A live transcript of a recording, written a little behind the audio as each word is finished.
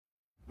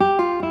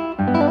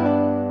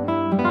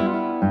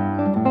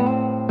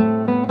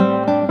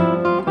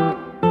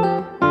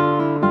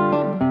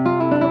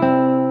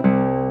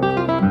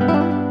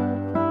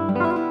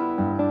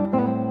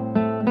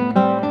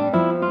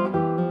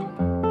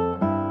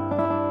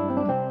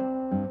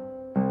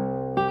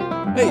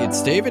Hey,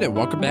 it's David, and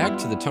welcome back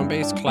to the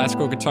Tone-Based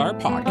Classical Guitar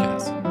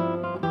Podcast.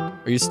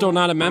 Are you still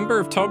not a member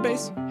of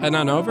Tone-Based? Head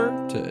on over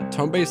to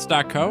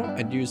tonebase.co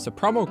and use the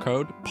promo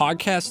code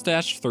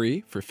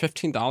podcast-3 for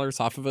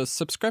 $15 off of a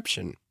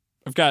subscription.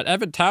 I've got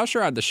Evan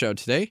Tauscher on the show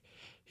today.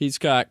 He's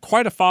got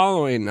quite a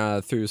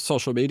following through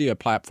social media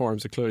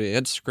platforms, including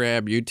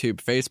Instagram, YouTube,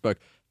 Facebook.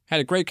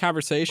 Had a great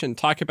conversation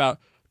talking about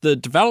the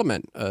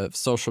development of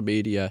social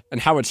media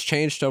and how it's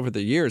changed over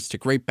the years to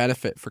great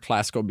benefit for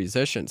classical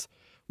musicians.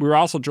 We were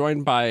also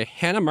joined by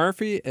Hannah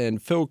Murphy and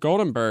Phil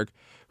Goldenberg,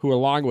 who,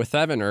 along with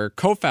Evan, are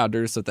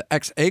co-founders of the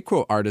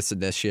Ex-Aequo Artists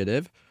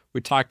Initiative. We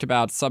talked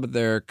about some of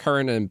their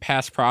current and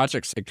past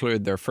projects,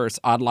 including their first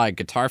online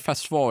guitar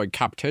festival and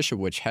competition,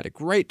 which had a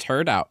great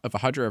turnout of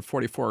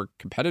 144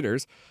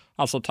 competitors.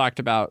 Also talked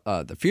about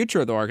the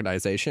future of the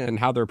organization and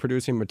how they're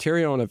producing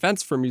material and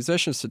events for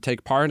musicians to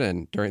take part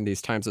in during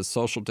these times of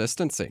social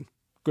distancing.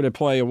 I'm going to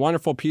play a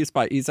wonderful piece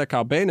by Isaac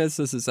Albéniz.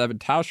 This is Evan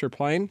Tauscher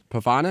playing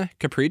Pavana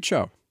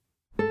Capriccio.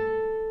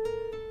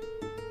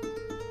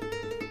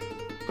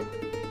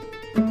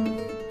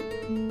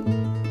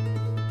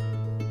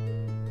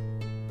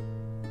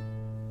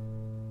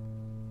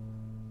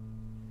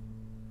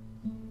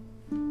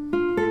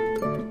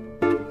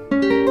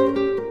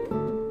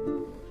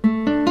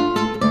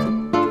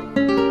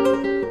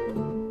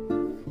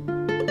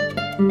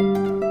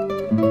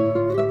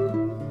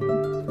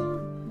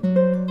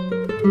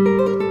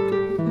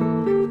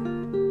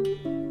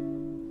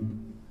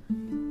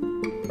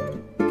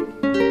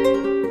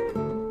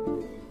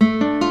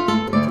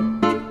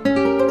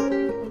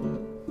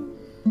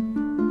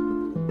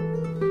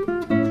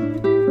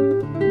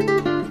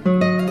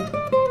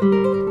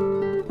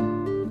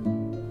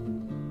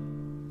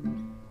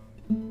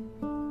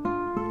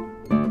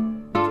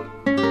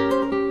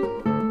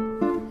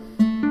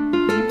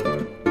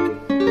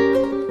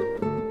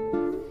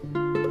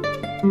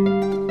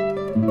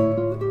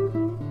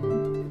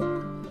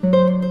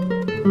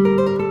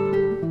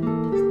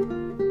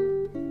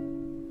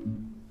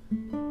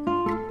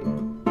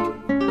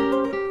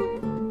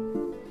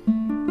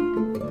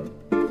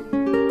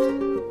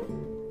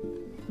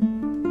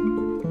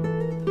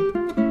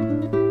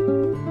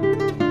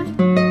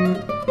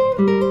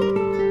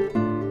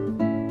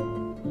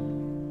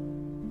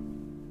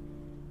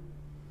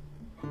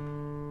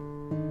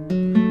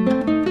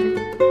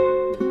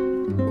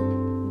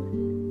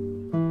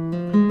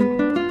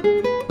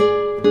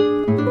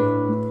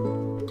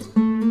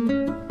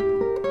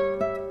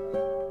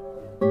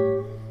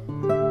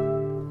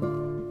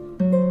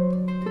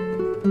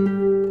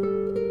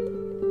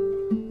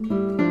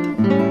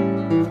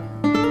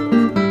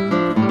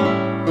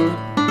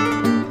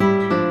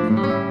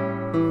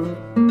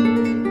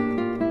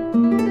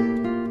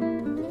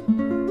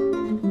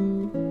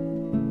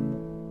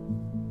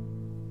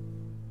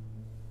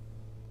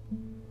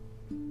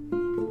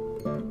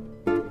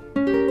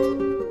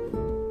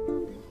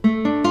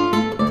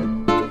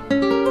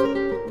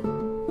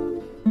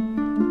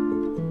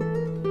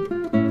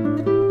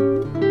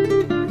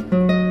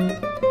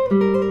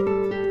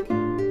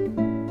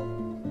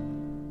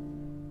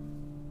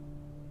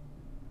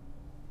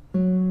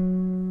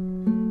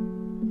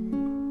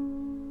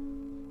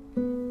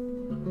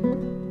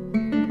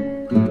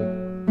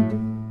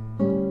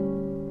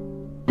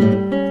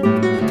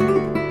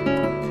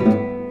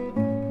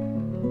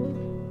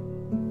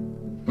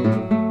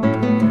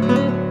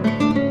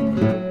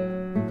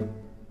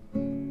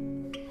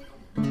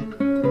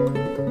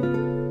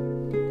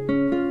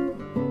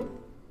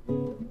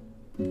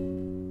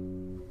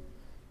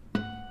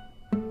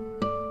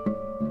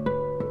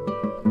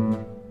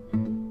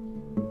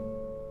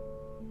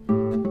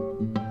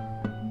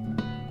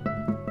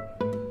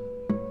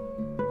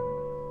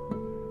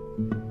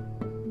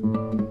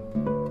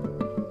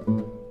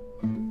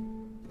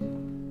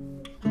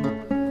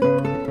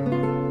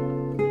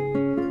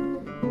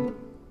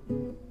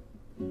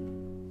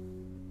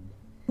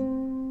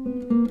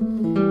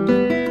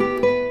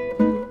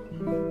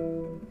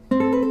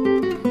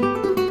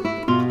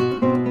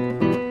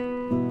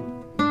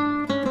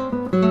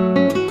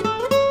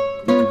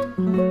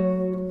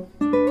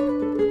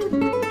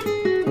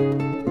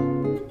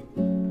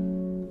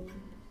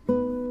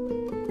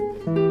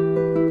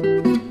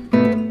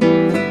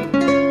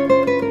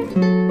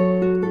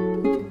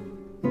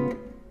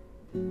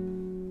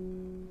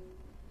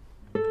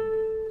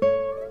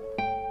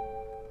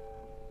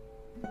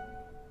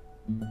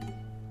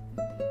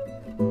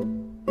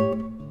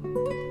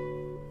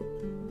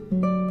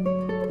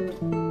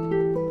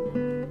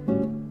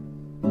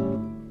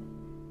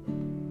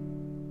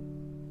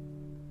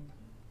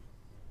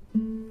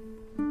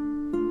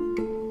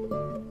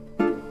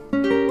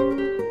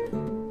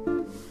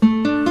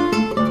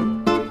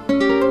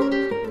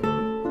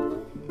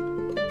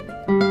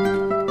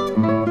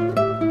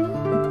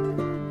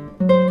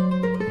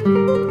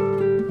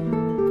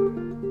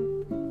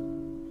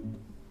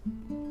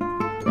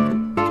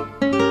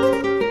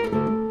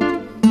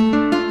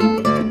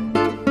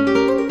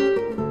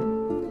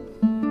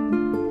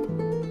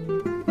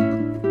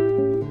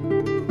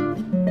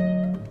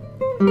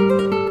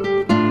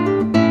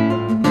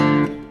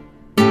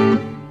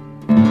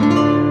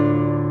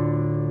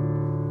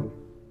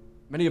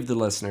 many of the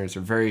listeners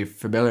are very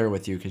familiar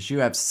with you because you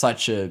have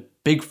such a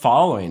big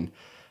following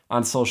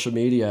on social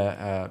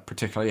media,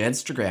 particularly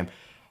Instagram.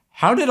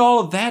 How did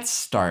all of that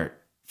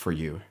start for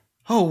you?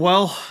 Oh,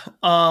 well,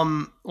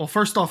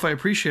 first off, I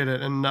appreciate it,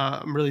 and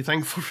I'm really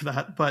thankful for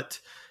that. But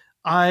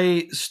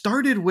I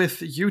started with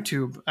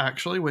YouTube,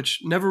 actually, which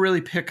never really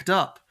picked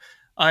up.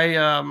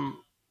 I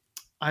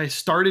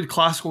started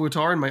classical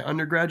guitar in my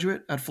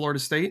undergraduate at Florida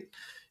State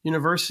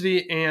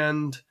University,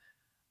 and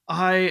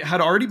I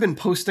had already been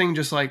posting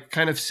just like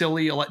kind of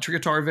silly electric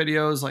guitar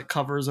videos, like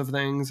covers of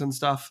things and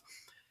stuff.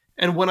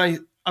 And when I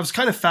was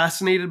kind of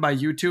fascinated by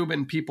YouTube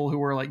and people who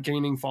were like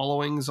gaining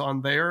followings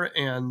on there,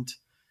 and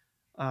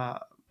uh,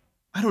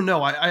 I don't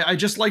know, I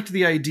just liked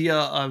the idea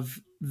of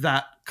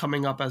that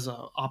coming up as an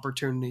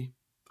opportunity.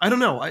 I don't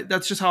know,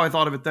 that's just how I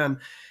thought of it then.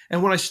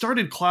 And when I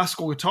started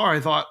classical guitar, I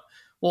thought,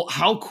 well,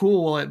 how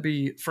cool will it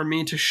be for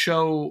me to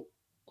show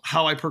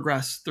how I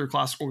progress through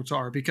classical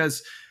guitar?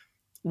 Because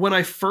when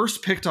I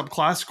first picked up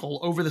classical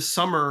over the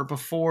summer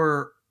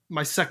before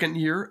my second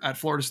year at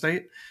Florida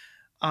State,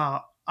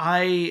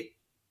 I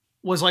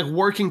was like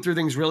working through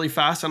things really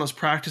fast, and I was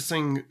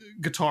practicing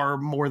guitar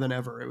more than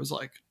ever. It was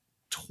like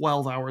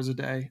 12 hours a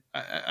day.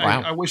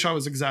 Wow. I wish I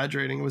was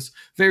exaggerating. It was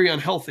very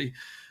unhealthy,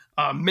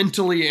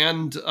 mentally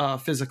and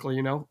physically,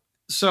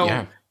 So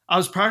Yeah. I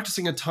was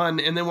practicing a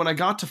ton. And then when I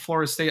got to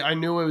Florida State, I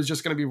knew it was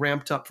just going to be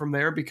ramped up from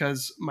there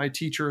because my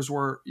teachers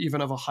were even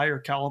of a higher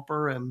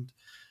caliber. And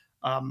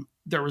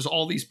there was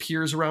all these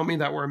peers around me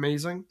that were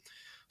amazing.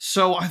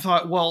 So I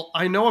thought, well,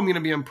 I know I'm going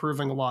to be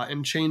improving a lot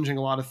and changing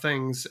a lot of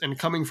things. And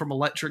coming from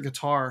electric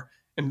guitar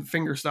and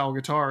fingerstyle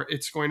guitar,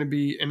 it's going to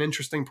be an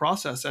interesting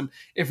process. And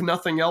if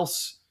nothing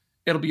else,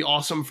 it'll be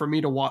awesome for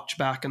me to watch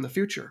back in the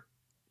future.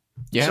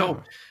 Yeah.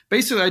 So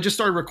basically, I just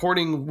started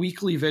recording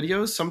weekly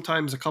videos,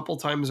 sometimes a couple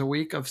times a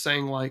week, of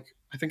saying, like,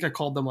 I think I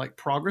called them like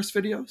progress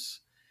videos.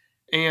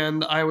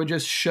 And I would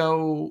just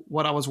show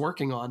what I was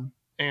working on.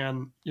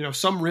 And,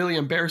 some really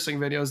embarrassing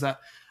videos that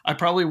I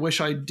probably wish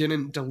I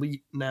didn't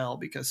delete now,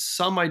 because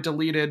some I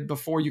deleted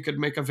before you could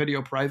make a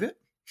video private.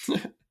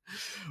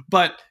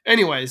 But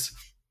anyways,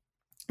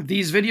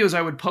 these videos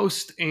I would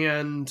post,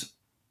 and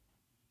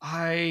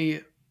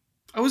I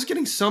was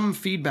getting some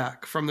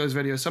feedback from those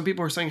videos. Some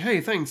people were saying,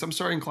 hey, thanks, I'm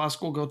starting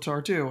classical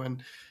guitar too.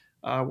 And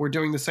we're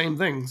doing the same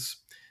things,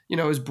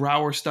 as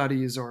Brouwer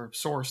studies or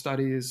Soar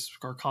studies,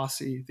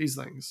 Carcassi, these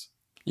things.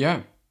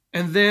 Yeah.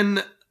 And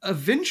then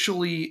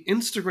eventually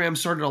Instagram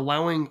started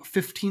allowing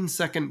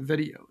 15-second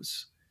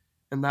videos.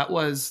 And that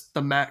was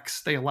the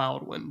max they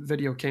allowed when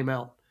video came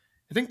out.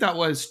 I think that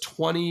was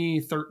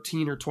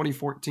 2013 or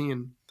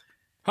 2014.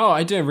 Oh,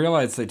 I didn't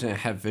realize they didn't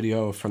have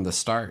video from the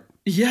start.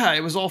 Yeah,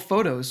 it was all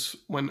photos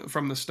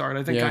from the start.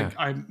 I think Yeah.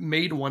 I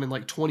made one in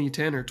like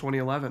 2010 or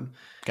 2011.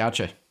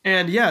 Gotcha.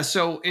 And yeah,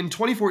 so in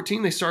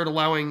 2014, they started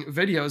allowing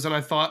videos, and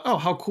I thought, oh,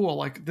 how cool.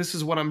 Like, this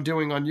is what I'm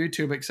doing on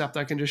YouTube, except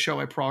I can just show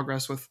my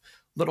progress with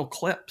little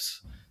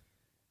clips.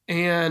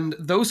 And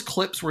those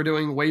clips were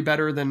doing way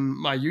better than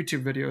my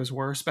YouTube videos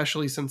were,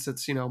 especially since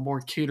it's,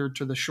 more catered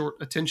to the short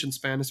attention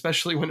span,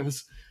 especially when it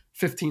was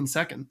 15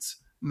 seconds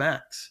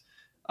max.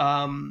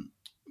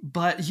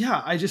 But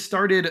yeah, I just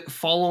started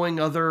following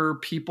other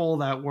people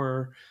that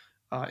were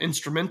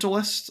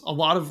instrumentalists. A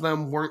lot of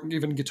them weren't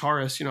even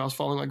guitarists. I was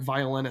following like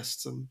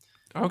violinists and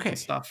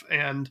stuff,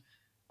 and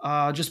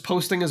just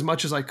posting as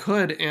much as I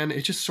could. And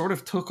it just sort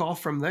of took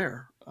off from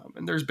there.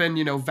 And there's been,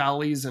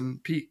 valleys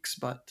and peaks,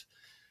 but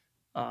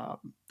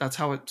that's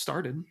how it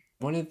started.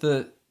 One of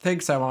the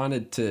things I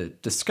wanted to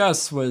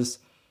discuss was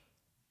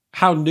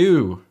how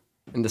new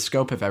in the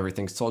scope of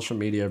everything social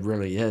media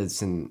really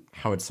is, and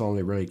how it's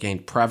only really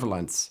gained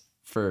prevalence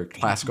for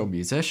classical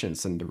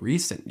musicians in the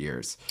recent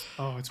years.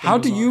 Oh, it's how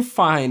do you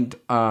find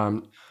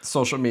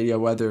social media,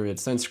 whether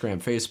it's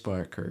Instagram,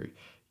 Facebook, or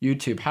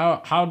YouTube?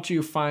 How do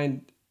you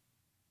find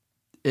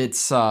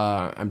its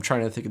I'm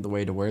trying to think of the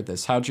way to word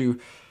this. How do you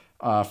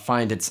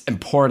find its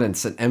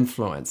importance and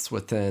influence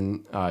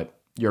within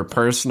your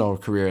personal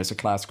career as a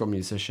classical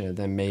musician, and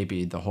then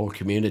maybe the whole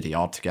community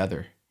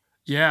altogether?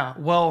 Yeah,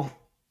 well,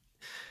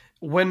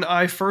 when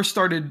I first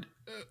started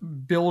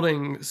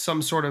building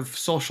some sort of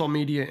social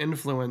media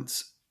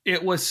influence,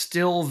 it was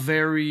still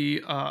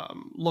very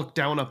looked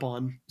down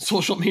upon.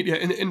 Social media,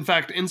 in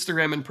fact,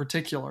 Instagram in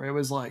particular, it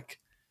was like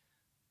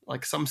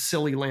some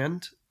silly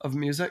land of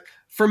music.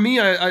 For me,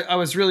 I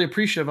was really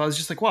appreciative. I was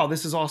just like, wow,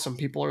 this is awesome.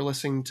 People are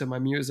listening to my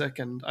music,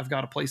 and I've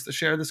got a place to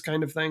share this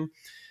kind of thing.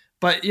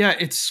 But yeah,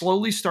 it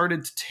slowly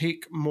started to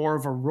take more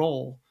of a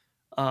role.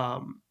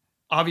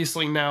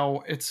 Obviously,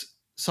 now it's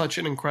such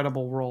an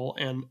incredible role,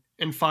 and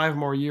in 5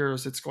 more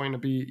years, it's going to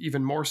be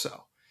even more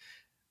so.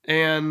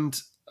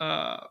 And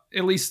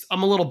at least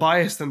I'm a little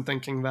biased in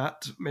thinking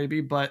that,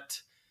 maybe, but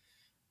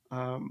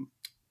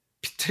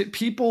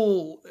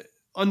people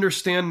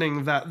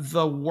understanding that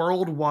the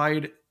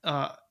worldwide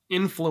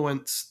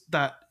influence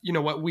that,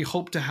 what we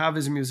hope to have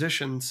as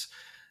musicians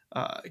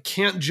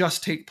can't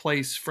just take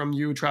place from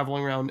you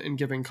traveling around and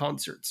giving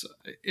concerts.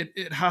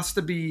 It has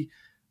to be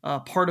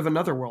part of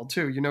another world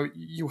too.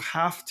 You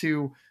have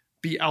to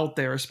be out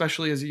there,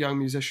 especially as a young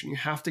musician. You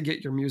have to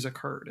get your music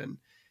heard. And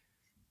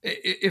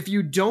if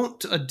you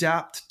don't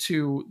adapt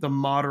to the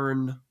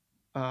modern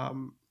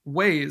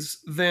ways,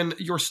 then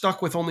you're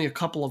stuck with only a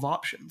couple of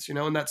options,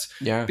 and that's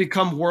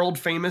become world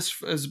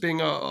famous as being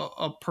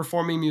a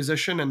performing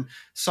musician and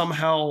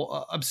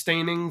somehow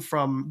abstaining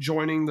from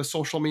joining the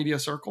social media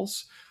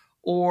circles,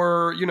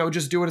 or,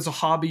 just do it as a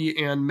hobby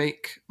and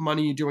make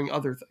money doing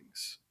other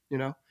things,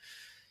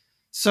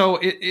 So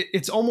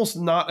it's almost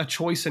not a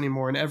choice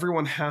anymore, and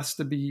everyone has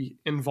to be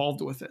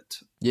involved with it.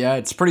 Yeah,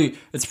 it's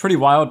pretty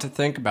wild to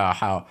think about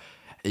how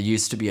it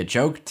used to be a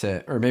joke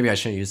or maybe I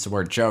shouldn't use the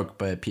word joke,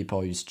 but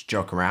people used to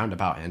joke around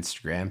about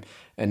Instagram.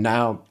 And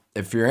now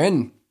if you're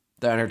in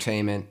the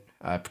entertainment,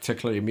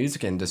 particularly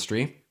music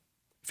industry,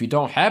 if you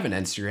don't have an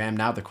Instagram,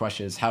 now the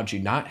question is, how'd you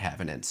not have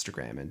an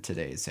Instagram in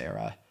today's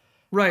era?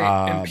 Right.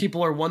 And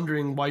people are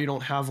wondering why you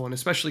don't have one,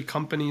 especially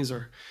companies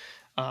or,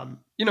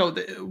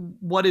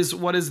 what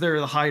is there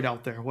to hide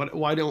out there?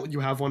 Why don't you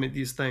have one of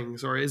these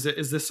things? Or is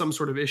this some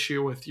sort of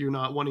issue with you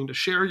not wanting to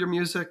share your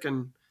music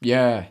and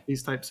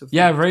these types of things?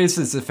 Yeah, it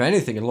raises, if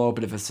anything, a little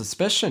bit of a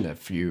suspicion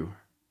if you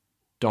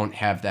don't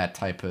have that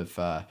type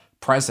of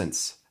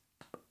presence.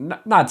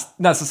 Not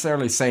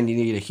necessarily saying you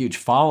need a huge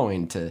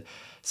following to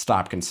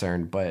stop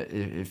concern, but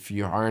if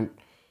you aren't,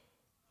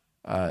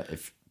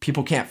 if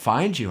people can't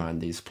find you on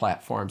these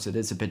platforms, it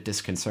is a bit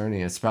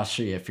disconcerting,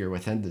 especially if you're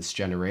within this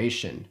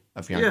generation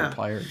of younger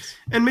players.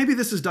 And maybe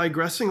this is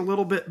digressing a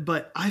little bit,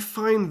 but I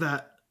find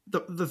that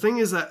the thing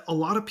is that a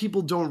lot of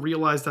people don't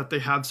realize that they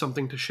have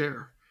something to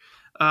share.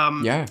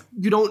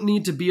 You don't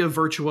need to be a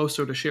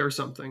virtuoso to share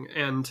something.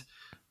 And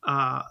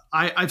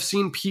I've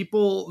seen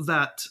people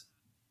that,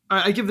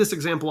 I give this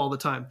example all the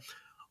time.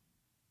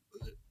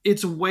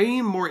 It's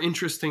way more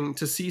interesting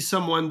to see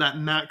someone that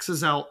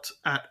maxes out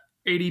at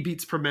 80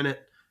 beats per minute,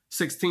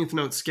 16th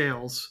note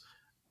scales,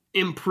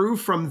 improve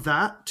from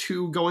that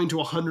to going to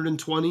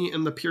 120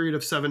 in the period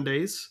of 7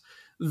 days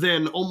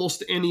than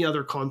almost any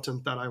other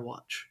content that I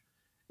watch.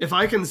 If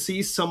I can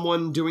see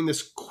someone doing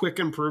this quick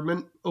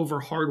improvement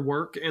over hard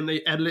work and they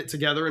edit it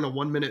together in a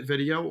 1-minute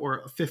video or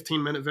a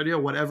 15-minute video,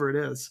 whatever it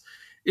is,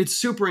 it's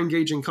super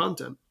engaging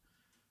content.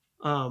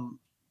 And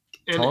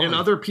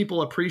other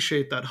people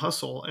appreciate that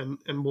hustle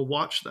and will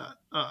watch that.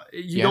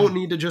 You don't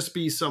need to just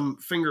be some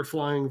finger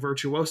flying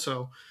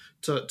virtuoso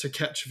to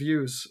catch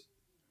views.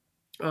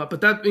 But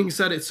that being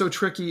said, it's so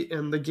tricky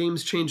and the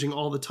game's changing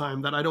all the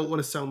time that I don't want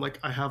to sound like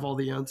I have all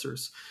the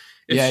answers.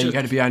 You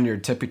got to be on your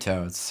tippy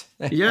toes.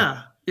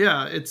 Yeah,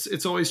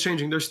 it's always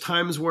changing. There's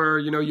times where,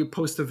 you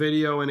post a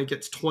video and it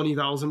gets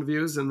 20,000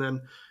 views, and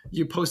then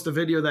you post a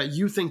video that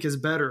you think is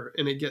better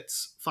and it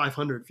gets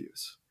 500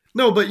 views.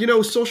 No, but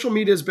social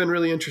media has been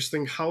really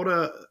interesting.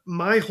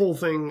 My whole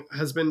thing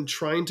has been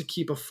trying to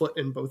keep a foot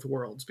in both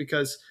worlds,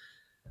 because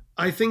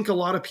I think a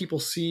lot of people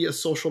see a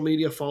social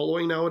media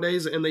following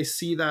nowadays and they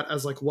see that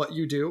as like what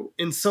you do.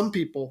 And some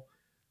people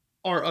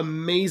are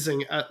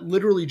amazing at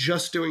literally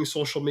just doing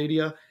social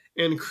media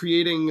and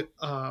creating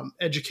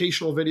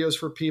educational videos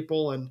for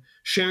people and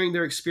sharing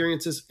their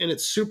experiences. And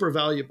it's super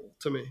valuable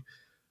to me.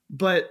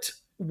 But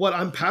what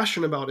I'm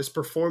passionate about is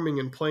performing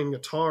and playing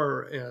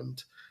guitar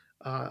and,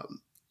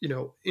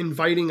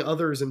 inviting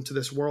others into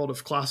this world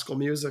of classical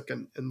music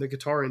and the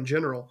guitar in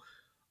general.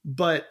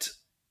 But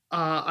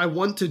I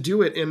want to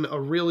do it in a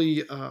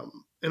really,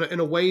 in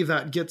a way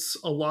that gets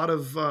a lot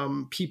of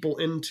people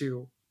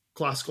into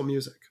classical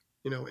music,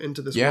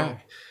 into this world.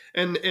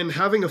 And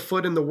having a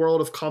foot in the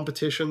world of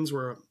competitions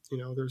where,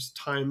 there's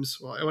times,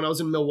 when I was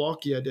in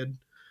Milwaukee, I did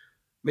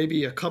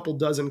maybe a couple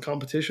dozen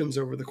competitions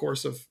over the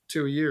course of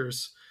 2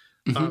 years.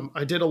 Mm-hmm.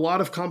 I did a lot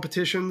of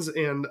competitions,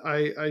 and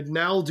I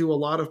now do a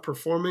lot of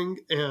performing,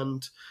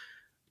 and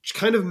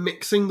kind of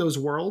mixing those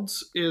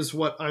worlds is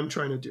what I'm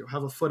trying to do.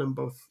 Have a foot in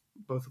both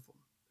of them.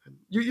 And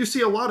you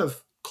see a lot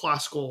of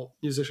classical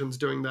musicians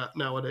doing that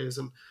nowadays,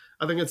 and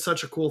I think it's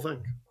such a cool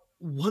thing.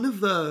 One of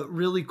the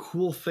really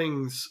cool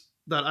things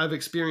that I've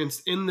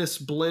experienced in this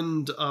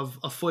blend of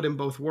a foot in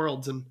both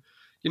worlds, and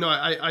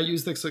I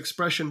use this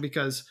expression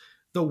because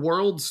the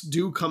worlds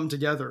do come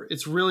together.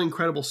 It's really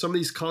incredible. Some of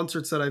these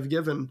concerts that I've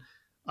given,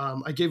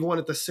 I gave one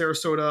at the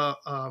Sarasota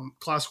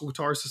Classical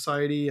Guitar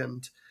Society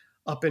and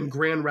up in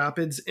Grand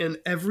Rapids. And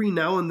every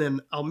now and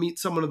then I'll meet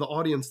someone in the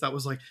audience that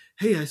was like,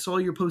 "Hey, I saw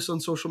your post on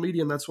social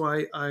media, and that's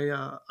why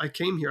I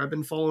came here. I've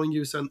been following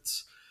you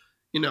since,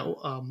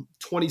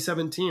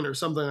 2017 or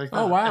something like that."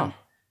 Oh, wow. And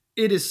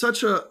it is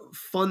such a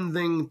fun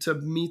thing to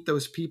meet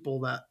those people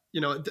that,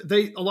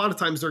 they, a lot of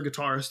times they're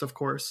guitarists, of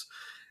course,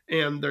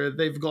 and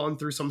they've gone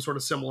through some sort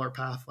of similar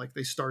path, like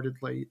they started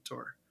late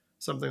or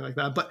something like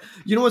that. But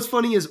what's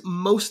funny is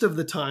most of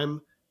the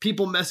time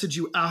people message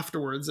you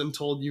afterwards and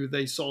told you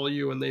they saw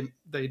you and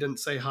they didn't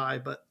say hi,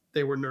 but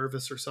they were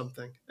nervous or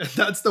something. And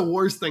that's the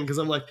worst thing, because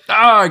I'm like,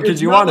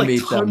 because you want to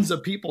meet them. Tons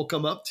of people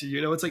come up to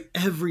you. It's like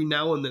every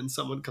now and then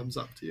someone comes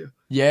up to you.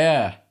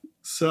 Yeah.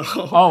 So.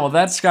 Oh, well,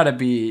 that's got to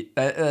be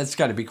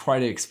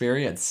quite an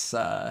experience.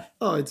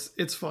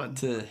 It's fun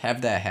to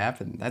have that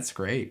happen. That's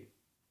great.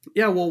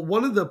 Yeah, well,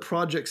 one of the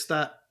projects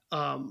that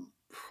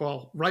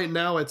Well, right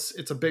now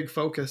it's a big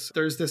focus.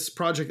 There's this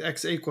project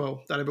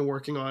X-Aquo that I've been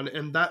working on,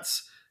 and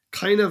that's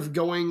kind of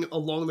going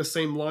along the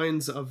same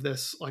lines of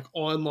this like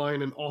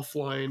online and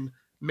offline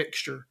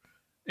mixture.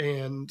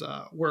 And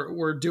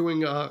we're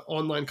doing a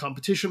online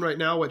competition right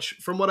now, which,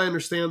 from what I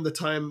understand, the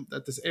time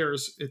that this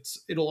airs,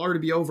 it'll already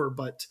be over.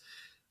 But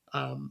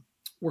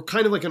we're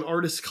kind of like an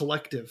artist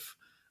collective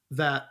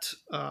that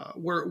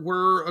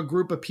we're a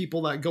group of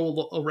people that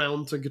go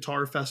around to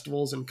guitar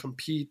festivals and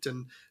compete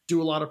and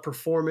do a lot of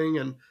performing.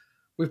 And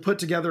we've put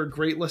together a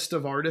great list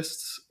of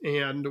artists,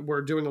 and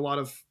we're doing a lot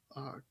of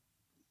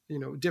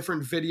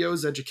different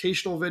videos,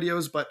 educational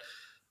videos, but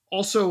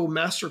also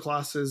master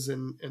classes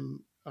and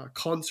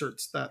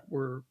concerts that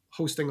we're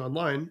hosting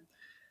online.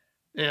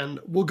 And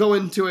we'll go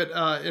into it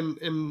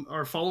in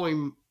our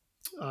following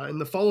in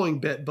the following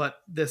bit. But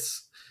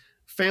this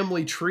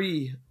family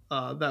tree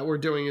that we're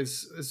doing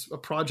is a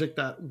project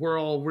that we're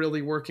all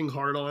really working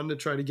hard on to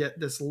try to get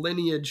this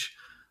lineage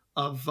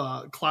of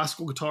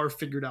classical guitar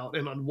figured out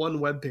and on one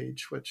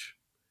webpage, which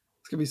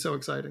is going to be so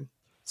exciting.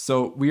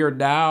 So we are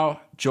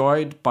now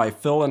joined by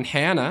Phil and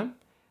Hannah,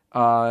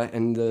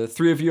 and the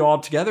three of you all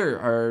together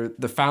are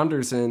the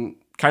founders and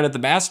kind of the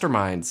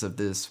masterminds of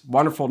this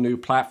wonderful new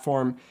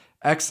platform,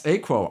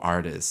 X-Aquo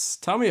Artists.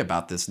 Tell me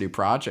about this new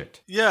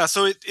project. Yeah,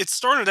 so it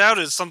started out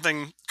as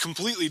something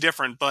completely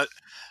different, but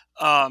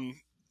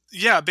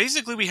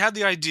basically we had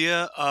the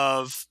idea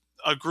of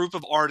a group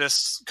of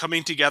artists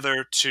coming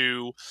together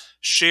to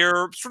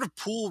share, sort of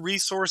pool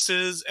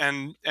resources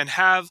and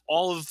have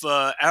all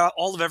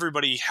of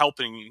everybody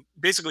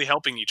basically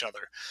helping each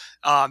other.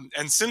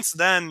 And since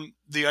then,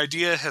 the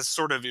idea has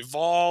sort of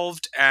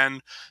evolved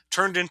and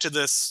turned into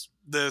this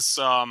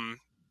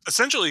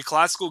essentially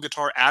classical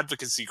guitar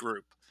advocacy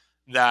group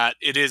that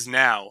it is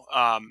now.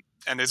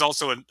 And is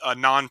also a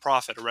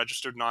nonprofit, a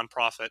registered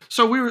nonprofit.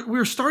 So we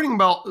were starting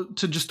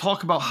to just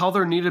talk about how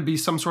there needed to be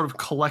some sort of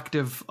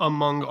collective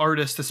among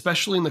artists,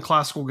 especially in the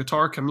classical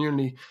guitar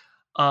community,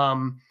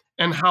 and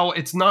how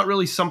it's not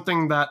really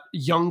something that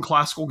young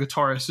classical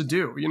guitarists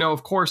do.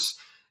 Of course,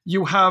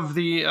 you have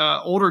the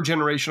older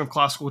generation of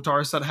classical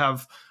guitarists that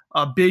have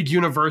big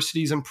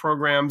universities and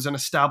programs and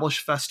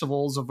established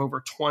festivals of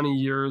over 20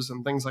 years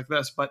and things like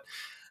this, but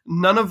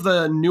none of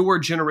the newer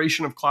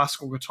generation of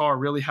classical guitar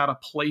really had a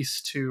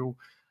place to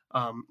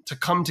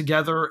come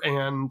together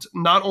and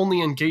not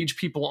only engage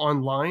people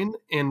online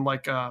in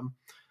like a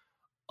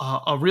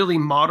really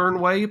modern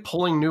way,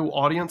 pulling new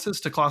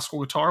audiences to classical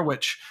guitar,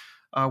 which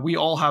we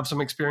all have some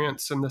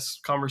experience in this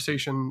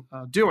conversation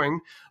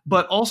doing,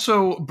 but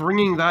also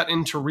bringing that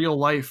into real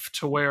life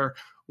to where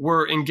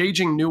we're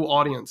engaging new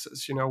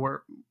audiences.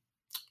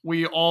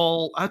 We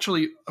all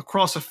actually,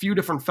 across a few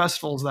different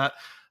festivals that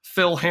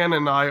Phil, Hannah,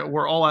 and I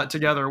were all at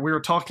together, we were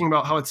talking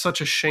about how it's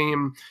such a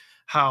shame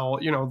how,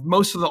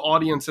 most of the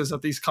audiences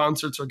at these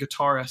concerts are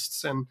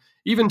guitarists, and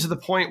even to the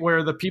point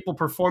where the people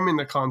performing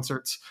the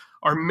concerts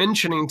are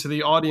mentioning to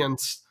the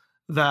audience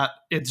that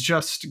it's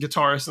just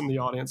guitarists in the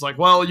audience. Like,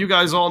 well, you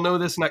guys all know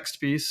this next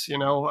piece,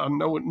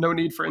 no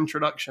need for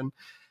introduction.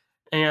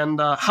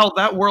 And how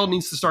that world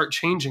needs to start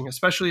changing,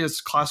 especially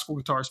as classical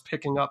guitar is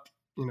picking up,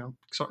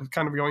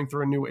 kind of going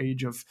through a new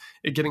age of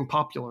it getting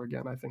popular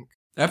again, I think.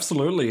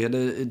 Absolutely. And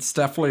it's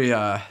definitely,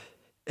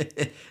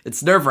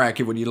 it's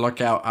nerve-wracking when you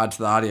look out onto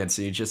the audience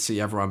and you just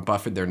see everyone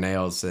buffing their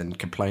nails and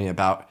complaining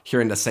about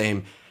hearing the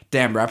same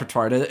damn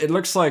repertoire. It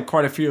looks like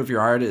quite a few of your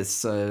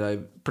artists, I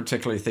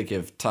particularly think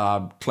of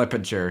Tom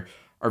Clippinger,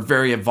 are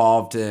very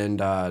involved in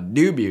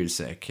new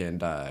music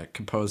and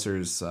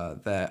composers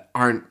that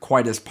aren't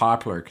quite as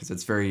popular, because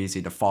it's very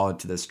easy to fall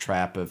into this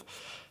trap of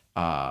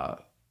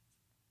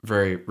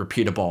very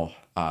repeatable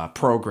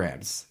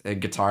programs and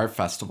guitar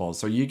festivals.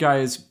 So you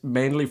guys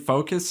mainly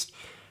focused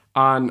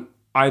on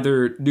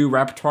either new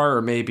repertoire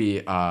or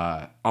maybe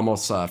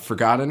almost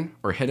forgotten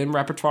or hidden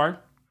repertoire?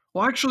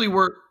 Well, actually,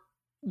 we're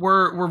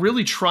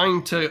really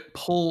trying to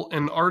pull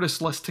an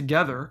artist list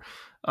together,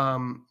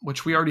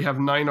 which we already have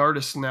 9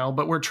 artists now,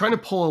 but we're trying to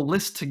pull a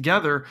list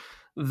together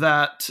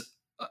that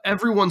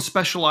everyone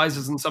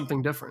specializes in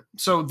something different.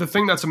 So the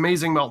thing that's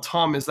amazing about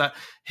Tom is that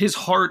his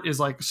heart is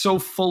like so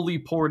fully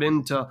poured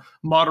into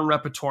modern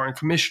repertoire and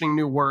commissioning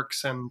new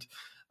works and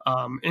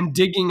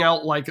digging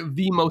out like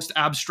the most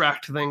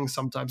abstract things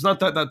sometimes. Not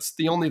that that's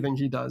the only thing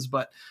he does,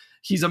 but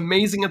he's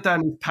amazing at that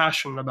and he's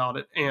passionate about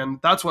it. And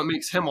that's what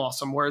makes him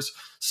awesome. Whereas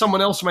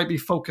someone else might be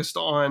focused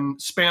on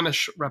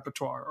Spanish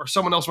repertoire, or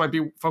someone else might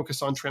be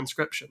focused on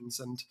transcriptions.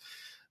 And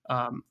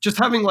just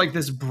having like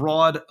this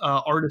broad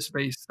artist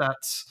base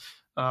that's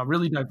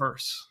really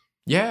diverse.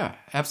 Yeah,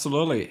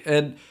 absolutely.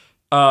 And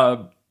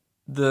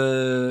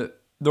the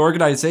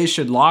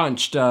organization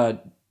launched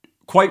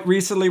quite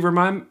recently.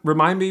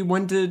 Remind me,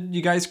 when did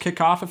you guys kick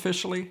off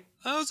officially?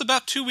 It was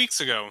about 2 weeks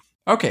ago.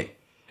 Okay.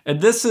 And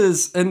this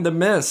is in the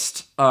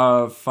midst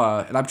of,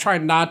 and I'm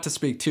trying not to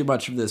speak too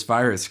much of this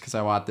virus because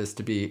I want this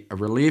to be a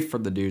relief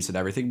from the news and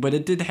everything, but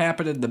it did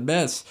happen in the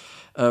midst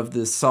of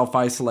this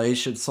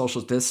self-isolation,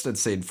 social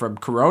distancing from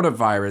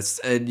coronavirus.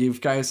 And you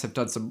guys have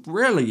done some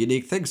really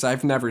unique things.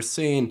 I've never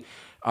seen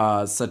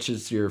such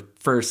as your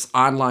first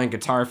online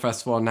guitar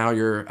festival. Now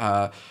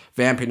you're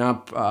vamping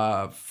up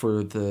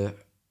for the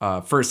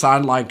first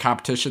online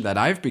competition that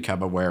I've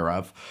become aware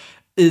of.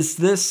 Is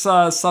this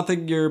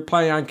something you're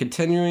planning on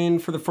continuing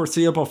for the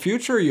foreseeable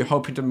future? Are you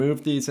hoping to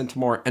move these into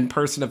more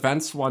in-person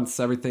events once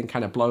everything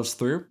kind of blows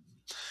through?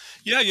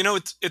 Yeah,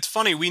 it's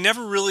funny. We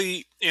never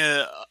really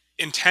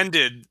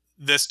intended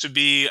this to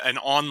be an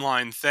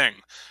online thing.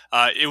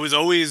 It was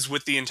always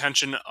with the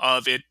intention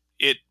of it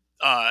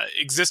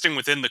existing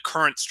within the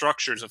current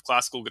structures of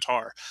classical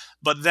guitar.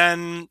 But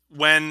then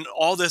when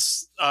all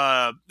this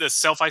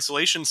self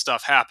isolation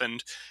stuff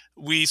happened,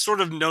 we sort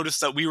of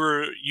noticed that we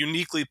were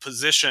uniquely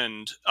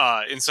positioned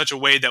in such a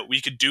way that we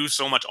could do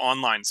so much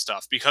online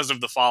stuff because of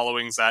the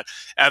followings that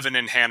Evan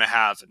and Hannah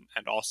have,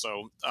 and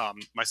also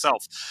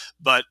myself.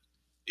 But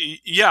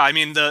yeah, I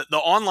mean the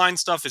online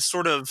stuff is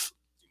sort of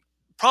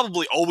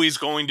probably always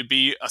going to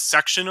be a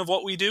section of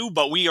what we do,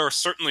 but we are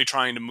certainly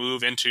trying to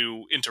move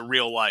into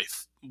real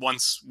life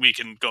once we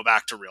can go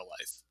back to real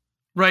life.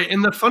 Right.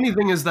 And the funny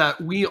thing is that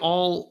we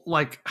all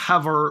like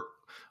have our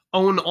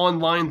own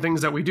online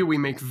things that we do. We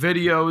make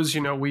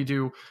videos, we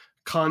do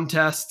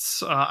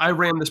contests. I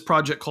ran this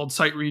project called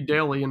Sight Read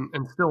Daily and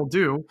still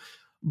do.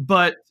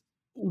 But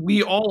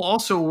we all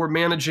also were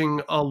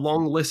managing a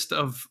long list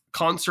of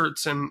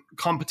concerts and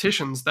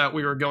competitions that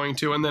we were going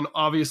to. And then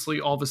obviously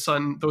all of a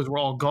sudden those were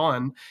all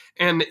gone.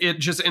 And it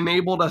just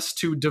enabled us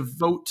to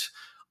devote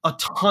a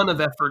ton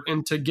of effort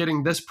into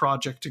getting this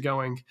project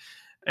going.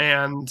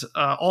 And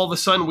all of a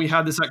sudden we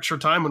had this extra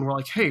time and we're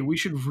like, hey, we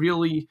should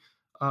really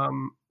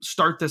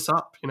start this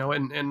up,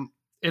 and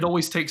it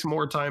always takes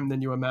more time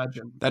than you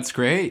imagine. That's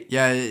great.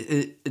 Yeah,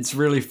 it's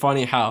really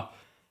funny how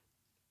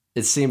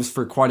it seems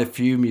for quite a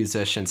few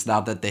musicians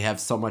now that they have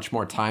so much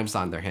more times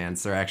on their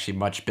hands, they're actually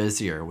much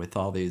busier with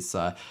all these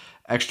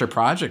extra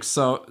projects.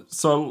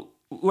 So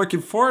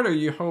looking forward, are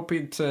you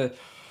hoping to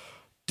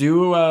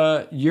do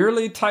a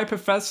yearly type of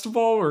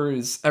festival, or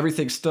is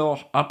everything still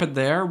up in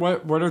there?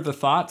 What are the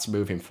thoughts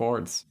moving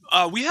forwards?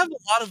 We have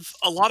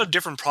a lot of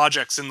different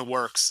projects in the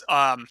works.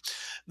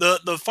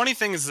 The funny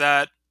thing is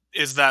that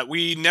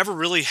we never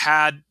really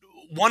had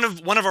one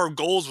of our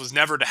goals was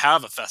never to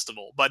have a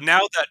festival, but now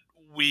that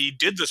we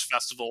did this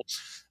festival,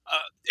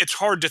 it's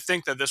hard to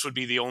think that this would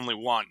be the only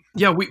one.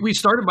 Yeah, we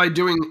started by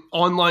doing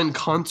online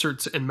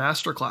concerts and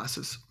master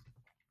classes.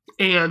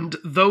 And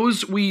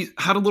those, we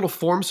had a little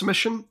form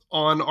submission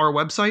on our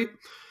website.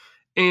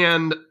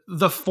 And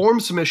the form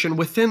submission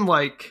within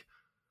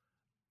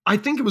I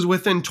think it was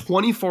within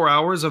 24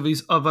 hours of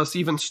us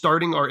even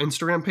starting our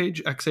Instagram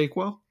page,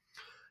 Xaquo,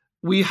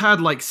 we had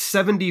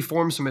 70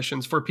 form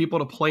submissions for people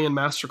to play in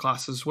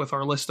masterclasses with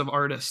our list of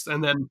artists.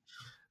 And then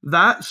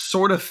that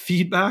sort of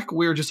feedback,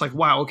 we were just like,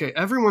 wow, okay,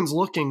 everyone's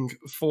looking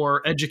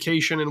for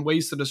education and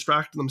ways to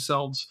distract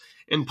themselves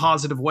in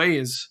positive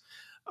ways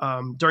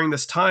during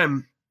this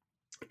time.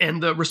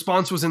 And the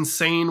response was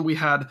insane. We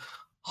had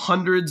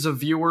hundreds of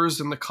viewers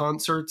in the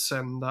concerts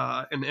and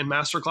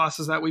master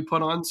classes that we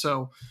put on.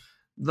 So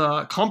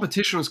the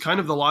competition was kind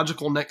of the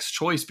logical next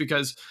choice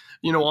because,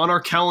 on our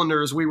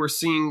calendars, we were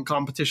seeing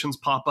competitions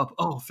pop up.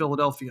 Oh,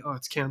 Philadelphia. Oh,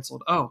 it's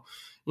canceled. Oh,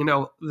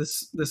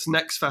 this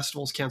next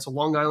festival's canceled.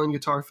 Long Island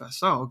Guitar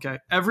Fest. Oh, okay.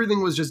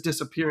 Everything was just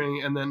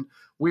disappearing. And then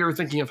we were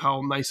thinking of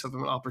how nice of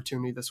an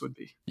opportunity this would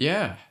be.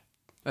 Yeah,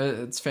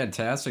 it's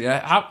fantastic.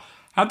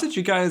 How did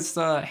you guys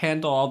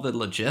handle all the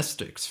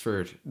logistics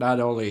for not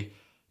only,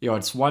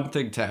 it's one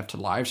thing to have to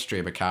live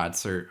stream a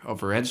concert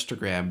over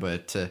Instagram,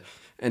 but to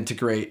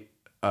integrate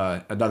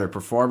another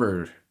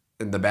performer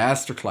in the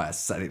masterclass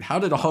setting? How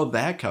did all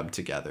that come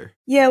together?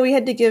 Yeah, we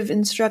had to give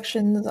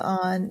instructions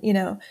on,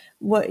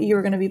 what you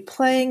were going to be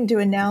playing to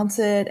announce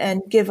it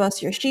and give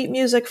us your sheet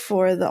music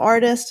for the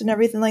artist and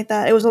everything like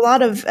that. It was a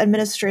lot of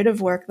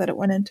administrative work that it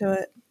went into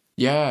it.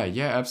 Yeah,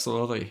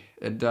 absolutely.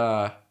 And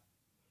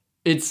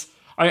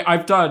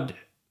I've done,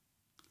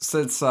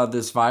 since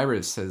this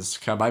virus has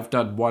come, I've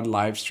done one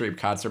live stream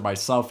concert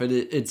myself, and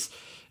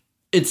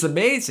it's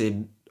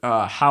amazing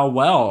how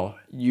well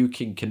you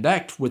can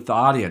connect with the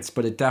audience,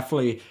 but it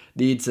definitely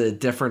needs a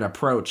different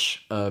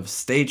approach of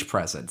stage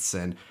presence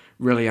and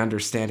really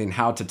understanding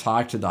how to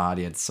talk to the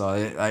audience. So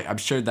I'm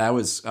sure that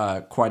was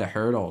quite a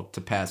hurdle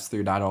to pass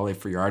through, not only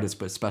for your artists,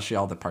 but especially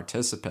all the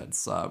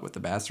participants with the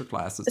master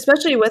classes.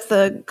 Especially with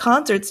the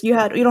concerts, you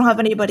don't have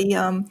anybody,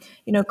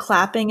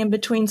 clapping in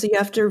between, so you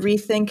have to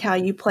rethink how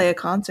you play a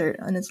concert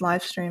on its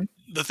live stream.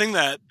 The thing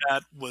that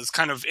was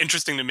kind of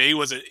interesting to me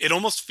was it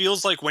almost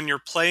feels like when you're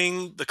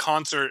playing the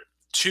concert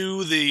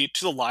to the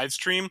live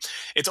stream,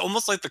 it's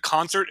almost like the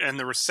concert and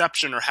the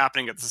reception are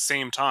happening at the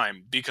same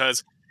time,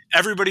 because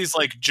everybody's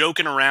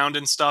joking around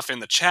and stuff in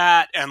the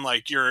chat, and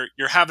you're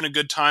having a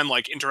good time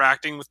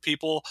interacting with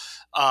people,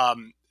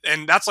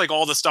 and that's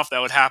all the stuff that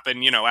would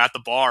happen at the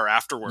bar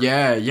afterward.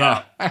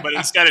 Yeah. But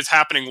instead it's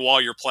happening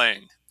while you're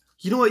playing.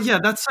 You know what? Yeah,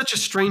 that's such a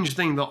strange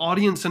thing. The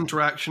audience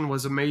interaction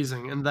was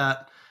amazing, and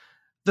that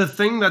the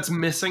thing that's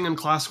missing in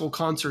classical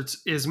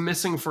concerts is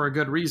missing for a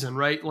good reason,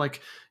 right?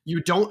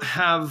 You don't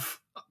have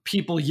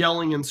people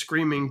yelling and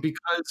screaming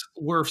because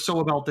we're so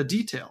about the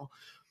detail.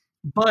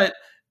 but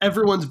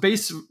everyone's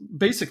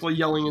basically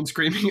yelling and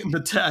screaming in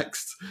the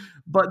text,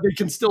 but they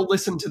can still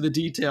listen to the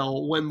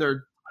detail when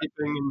they're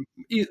typing.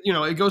 And,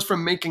 it goes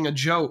from making a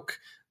joke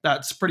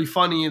that's pretty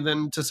funny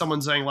than to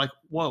someone saying like,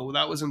 "Whoa,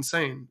 that was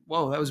insane.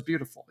 Whoa, that was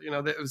beautiful."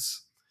 That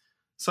was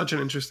such an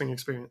interesting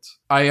experience.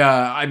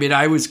 I mean,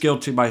 I was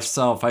guilty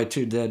myself. I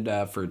tuned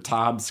in for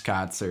Tom's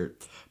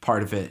concert,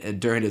 part of it, and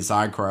during his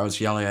encore, I was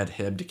yelling at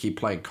him to keep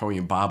playing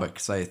Koyun Baba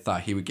because I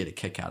thought he would get a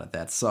kick out of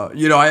that. So,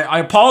 I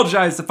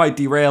apologize if I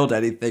derailed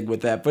anything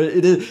with that, but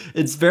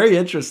it's very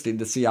interesting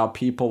to see how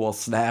people will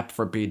snap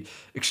from being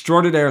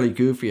extraordinarily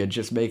goofy and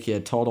just making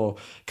a total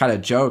kind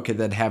of joke and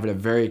then having a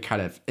very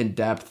kind of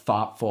in-depth,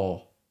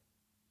 thoughtful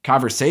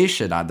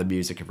conversation on the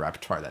music and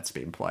repertoire that's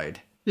being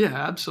played. Yeah,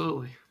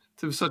 absolutely.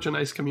 There was such a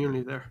nice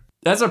community there.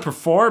 As a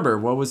performer,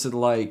 what was it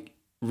like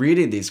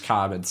reading these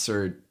comments,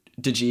 or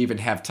did you even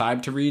have time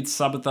to read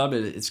some of them?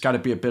 It's got to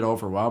be a bit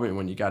overwhelming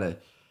when you got to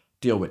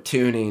deal with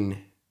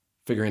tuning,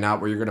 figuring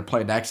out where you're going to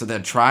play next, and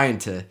then trying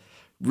to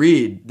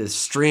read this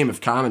stream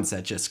of comments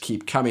that just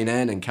keep coming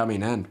in and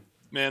coming in.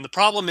 Man, the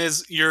problem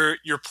is you're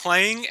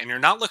playing and you're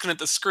not looking at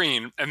the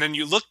screen, and then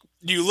you look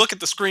at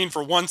the screen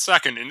for 1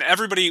 second, and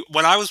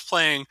when I was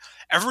playing,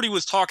 everybody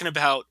was talking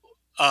about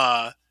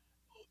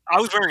I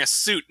was wearing a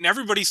suit, and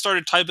everybody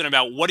started typing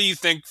about, what do you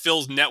think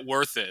Phil's net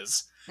worth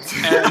is?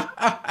 And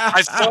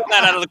I saw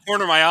that out of the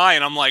corner of my eye,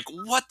 and I'm like,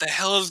 what the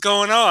hell is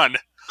going on?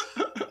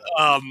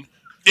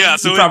 Yeah,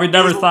 so you probably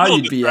never thought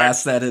you'd be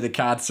asked that at a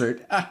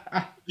concert.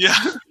 Yeah.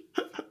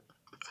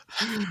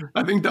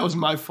 I think that was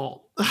my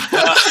fault.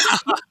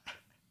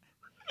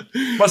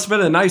 Must have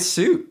been a nice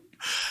suit.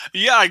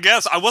 Yeah, I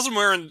guess. I wasn't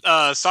wearing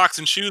socks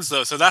and shoes,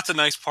 though, so that's a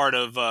nice part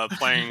of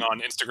playing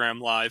on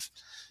Instagram Live.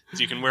 So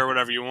you can wear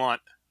whatever you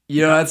want.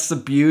 That's the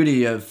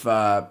beauty of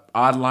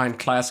online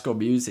classical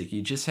music.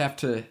 You just have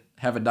to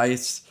have a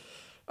nice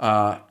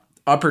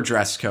upper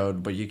dress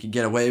code, but you can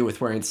get away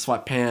with wearing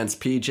sweatpants,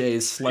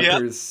 PJs,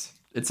 slippers.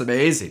 Yep. It's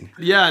amazing.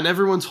 Yeah, and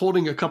everyone's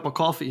holding a cup of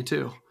coffee,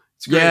 too.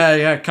 It's great.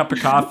 Yeah, a cup of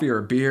coffee or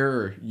a beer,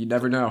 or you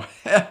never know.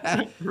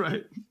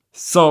 Right.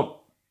 So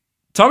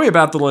tell me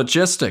about the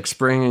logistics,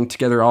 bringing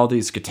together all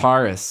these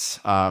guitarists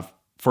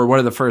for one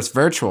of the first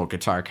virtual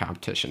guitar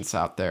competitions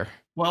out there.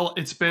 Well,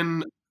 it's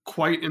been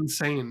quite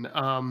insane.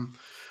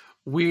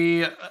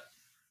 We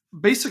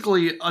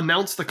basically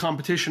announced the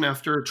competition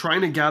after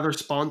trying to gather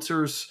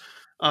sponsors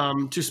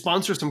to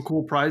sponsor some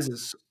cool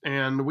prizes.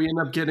 And we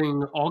ended up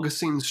getting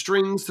Augustine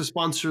Strings to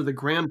sponsor the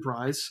grand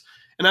prize.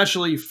 And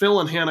actually, Phil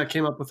and Hannah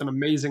came up with an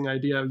amazing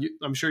idea.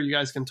 I'm sure you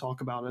guys can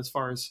talk about as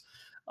far as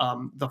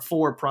the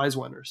 4 prize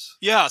winners.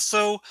 Yeah,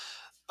 so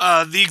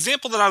the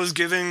example that I was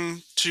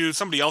giving to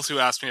somebody else who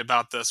asked me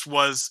about this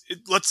was,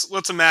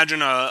 let's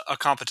imagine a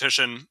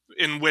competition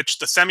in which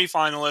the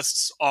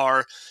semifinalists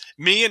are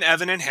me and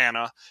Evan and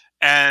Hannah,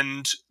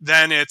 and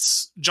then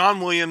it's John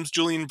Williams,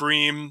 Julian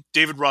Bream,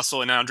 David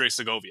Russell, and Andre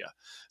Segovia.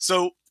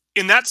 So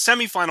in that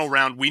semifinal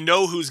round, we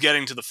know who's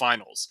getting to the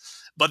finals.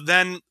 But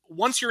then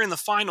once you're in the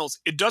finals,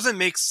 it doesn't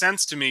make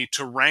sense to me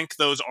to rank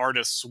those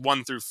artists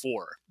 1 through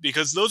 4,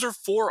 because those are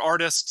 4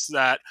 artists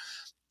that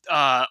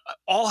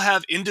all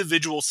have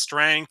individual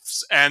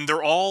strengths, and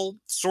they're all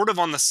sort of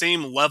on the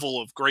same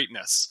level of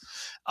greatness.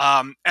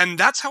 And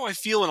that's how I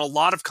feel in a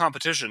lot of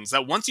competitions,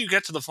 that once you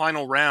get to the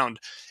final round,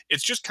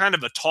 it's just kind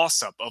of a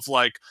toss-up of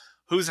like,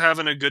 who's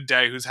having a good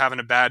day, who's having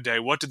a bad day,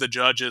 what did the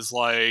judges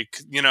like,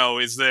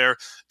 is there,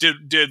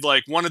 did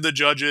like one of the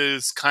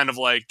judges kind of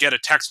like get a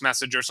text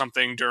message or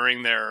something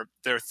during their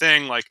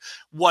thing, like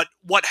what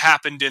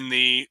happened in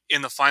the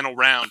final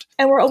round.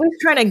 And we're always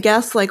trying to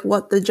guess like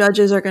what the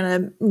judges are going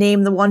to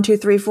name the 1, 2,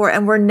 3, 4,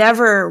 and we're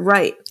never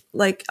right.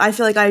 Like, I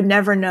feel like I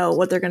never know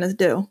what they're going to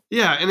do.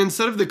 Yeah, and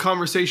instead of the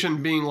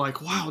conversation being like,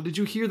 wow, did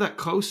you hear that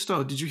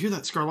Costa? Did you hear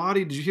that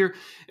Scarlatti? Did you hear?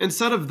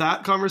 Instead of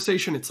that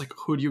conversation, it's like,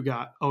 who do you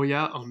got? Oh,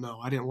 yeah? Oh,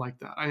 no, I didn't like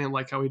that. I didn't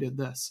like how he did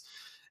this.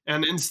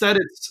 And instead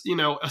it's,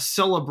 a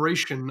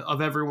celebration of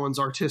everyone's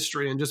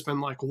artistry, and just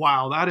been like,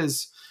 wow, that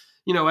is,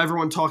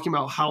 everyone talking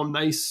about how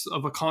nice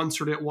of a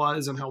concert it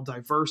was and how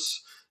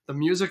diverse the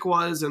music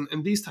was, and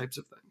these types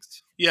of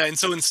things. Yeah, and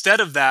so instead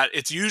of that,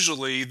 it's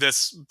usually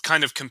this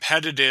kind of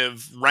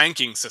competitive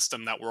ranking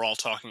system that we're all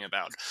talking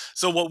about.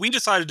 So what we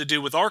decided to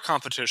do with our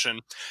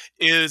competition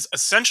is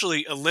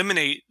essentially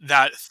eliminate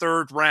that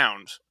third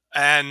round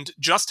and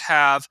just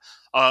have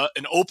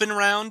an open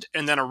round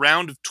and then a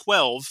round of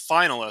 12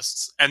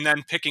 finalists, and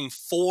then picking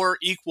 4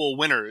 equal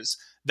winners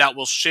that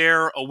will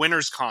share a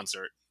winner's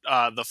concert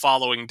the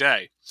following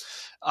day.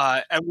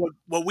 And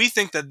what we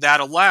think that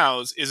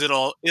allows is it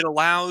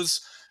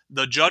allows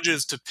the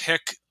judges to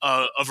pick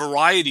a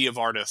variety of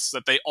artists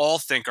that they all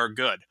think are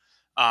good.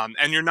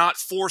 And you're not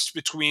forced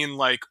between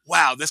like,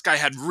 wow, this guy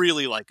had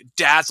really like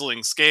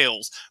dazzling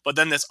scales, but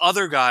then this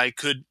other guy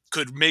could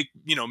make,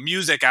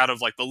 music out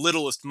of like the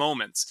littlest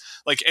moments.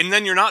 Like, and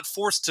then you're not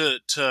forced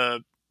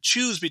to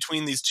choose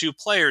between these 2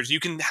 players. You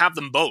can have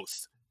them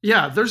both.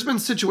 Yeah, there's been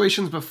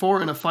situations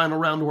before in a final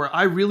round where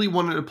I really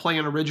wanted to play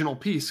an original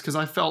piece because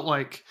I felt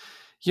like,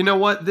 you know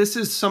what, this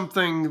is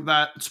something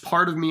that's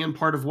part of me and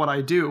part of what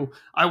I do.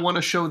 I want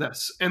to show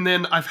this. And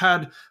then I've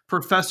had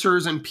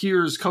professors and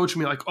peers coach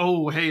me like,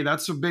 oh, hey,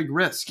 that's a big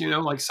risk.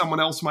 Like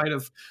someone else might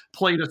have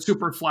played a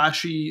super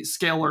flashy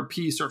scalar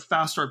piece or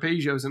fast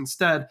arpeggios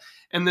instead.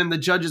 And then the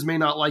judges may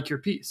not like your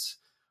piece.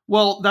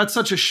 Well, that's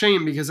such a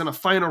shame, because in a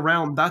final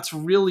round, that's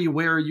really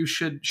where you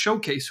should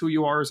showcase who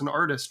you are as an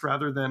artist,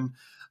 rather than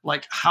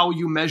like how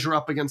you measure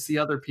up against the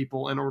other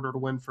people in order to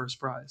win first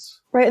prize.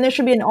 Right. And there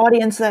should be an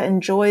audience that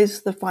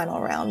enjoys the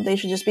final round. They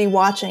should just be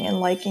watching and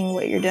liking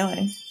what you're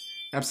doing.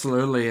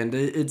 Absolutely. And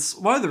it's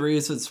one of the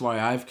reasons why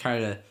I've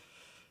kind of,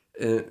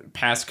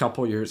 past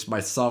couple years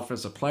myself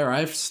as a player,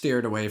 I've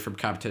steered away from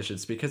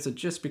competitions, because it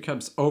just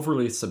becomes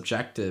overly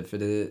subjective,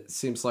 and it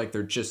seems like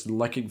they're just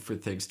looking for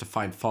things to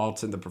find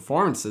faults in the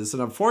performances.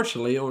 And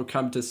unfortunately, it will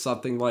come to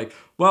something like,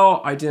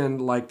 well, I didn't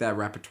like that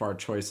repertoire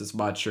choice as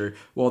much, or,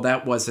 well,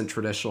 that wasn't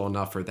traditional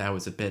enough, or that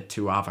was a bit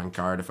too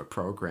avant-garde of a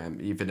program,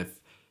 even if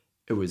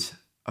it was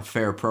a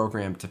fair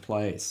program to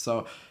play.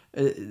 So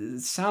it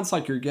sounds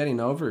like you're getting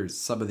over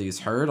some of these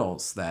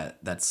hurdles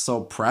that's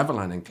so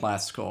prevalent in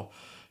classical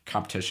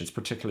competitions,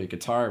 particularly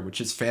guitar, which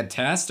is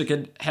fantastic.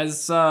 It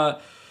has,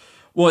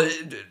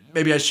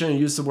 maybe I shouldn't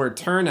use the word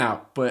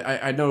turnout, but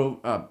I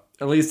know,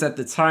 at least at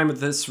the time of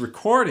this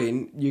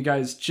recording, you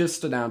guys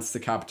just announced the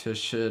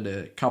competition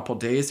a couple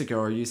days ago.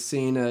 Are you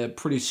seeing a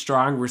pretty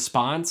strong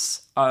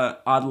response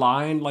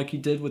online, like you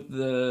did with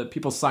the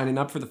people signing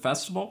up for the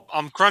festival?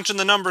 I'm crunching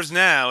the numbers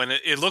now, and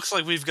it looks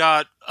like we've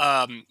got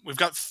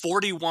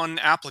 41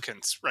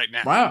 applicants right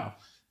now. Wow.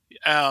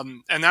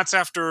 And that's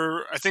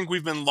after, I think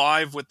we've been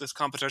live with this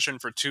competition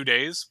for 2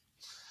 days.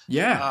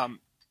 Yeah.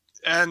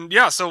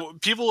 So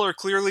people are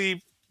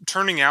clearly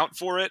turning out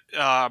for it.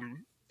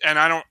 And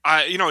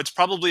it's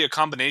probably a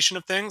combination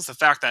of things. The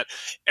fact that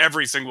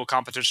every single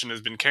competition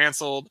has been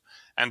canceled.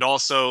 And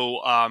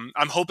also,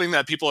 I'm hoping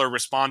that people are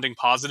responding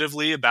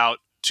positively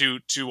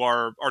to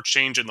our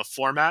change in the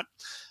format.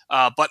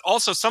 But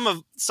also some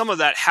of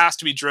that has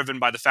to be driven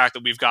by the fact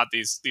that we've got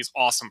these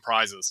awesome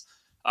prizes.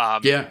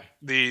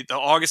 The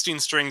Augustine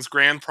Strings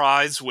Grand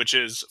Prize, which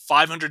is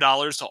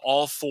 $500 to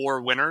all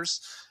 4 winners,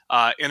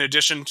 in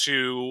addition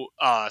to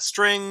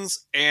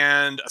strings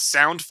and a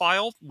sound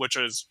file, which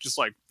is just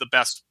like the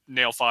best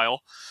nail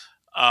file.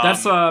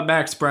 That's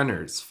Max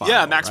Brenner's file.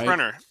 Yeah, Max right?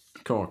 Brenner.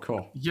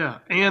 Cool. Yeah,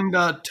 and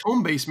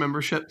Tonebase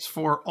memberships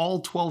for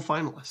all 12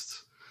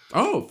 finalists.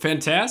 Oh,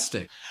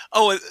 fantastic.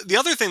 Oh, the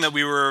other thing that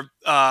we were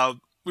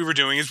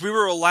doing is we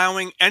were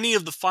allowing any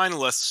of the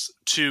finalists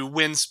to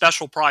win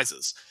special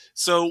prizes.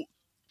 So,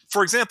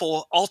 for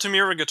example,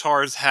 Altamira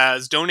Guitars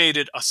has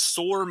donated a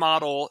Soar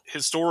model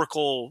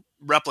historical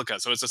replica,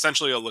 so it's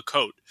essentially a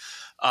Lacote,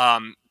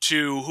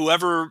 to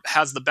whoever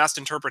has the best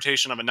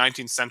interpretation of a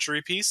 19th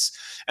century piece,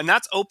 and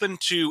that's open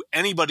to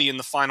anybody in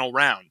the final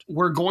round.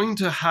 We're going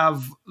to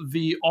have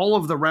all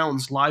of the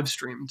rounds live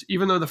streamed.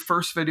 Even though the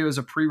first video is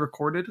a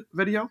pre-recorded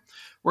video,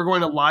 we're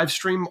going to live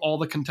stream all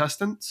the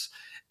contestants.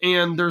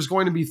 And there's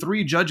going to be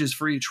 3 judges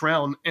for each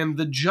round. And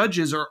the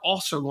judges are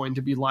also going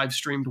to be live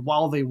streamed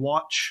while they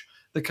watch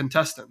the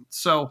contestants.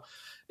 So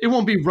it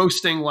won't be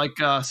roasting like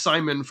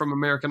Simon from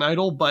American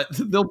Idol, but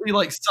there'll be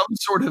like some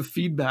sort of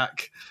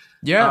feedback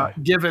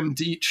given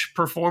to each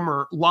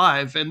performer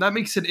live. And that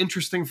makes it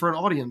interesting for an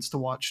audience to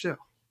watch too.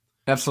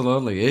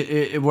 Absolutely.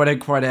 It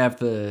wouldn't quite have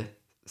the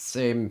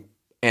same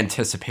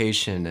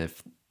anticipation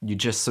if you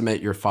just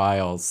submit your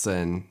files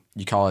and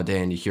you call it a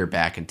day and you hear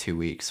back in 2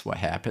 weeks what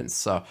happens.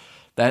 So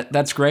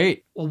that's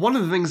great. Well, one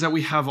of the things that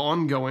we have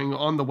ongoing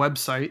on the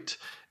website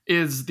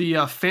is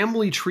the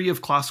family tree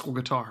of classical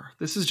guitar.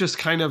 This is just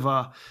kind of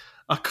a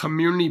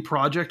community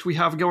project we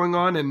have going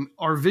on. And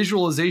our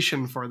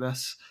visualization for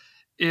this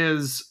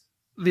is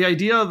the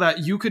idea that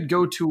you could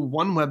go to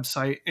one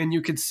website and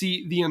you could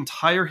see the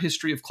entire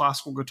history of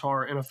classical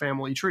guitar in a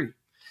family tree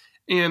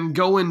and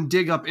go and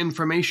dig up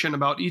information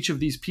about each of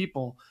these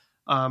people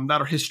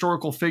that are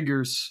historical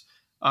figures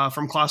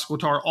from classical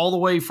guitar, all the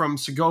way from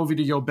Segovia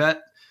to Jobet,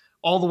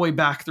 all the way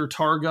back through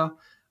Targa.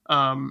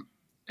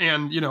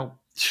 And, you know,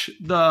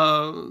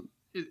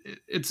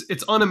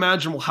 it's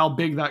unimaginable how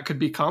big that could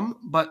become.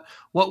 But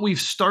what we've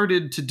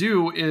started to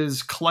do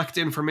is collect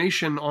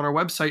information on our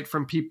website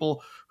from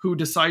people who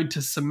decide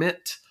to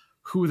submit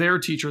who their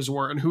teachers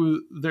were and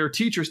who their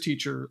teacher's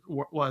teacher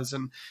was,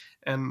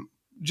 and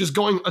just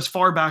going as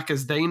far back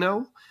as they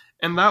know.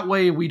 And that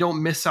way we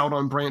don't miss out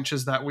on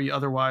branches that we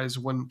otherwise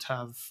wouldn't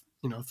have,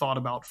 you know, thought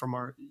about from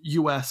our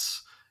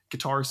US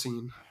guitar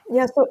scene.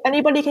 Yeah, so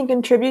anybody can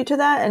contribute to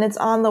that, and it's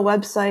on the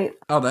website.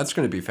 Oh, that's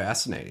going to be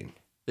fascinating.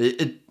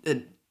 It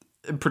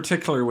in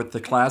particular with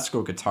the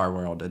classical guitar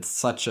world, it's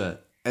such a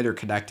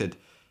interconnected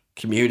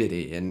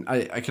community, and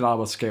I can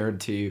almost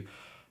guarantee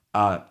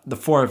the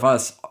 4 of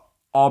us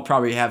all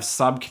probably have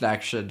some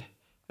connection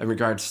in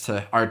regards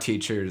to our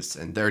teachers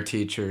and their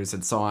teachers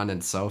and so on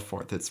and so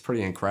forth. It's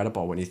pretty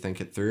incredible when you think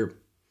it through.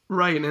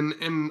 Right,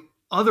 and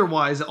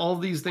otherwise, all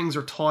these things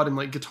are taught in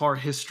like guitar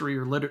history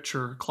or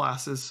literature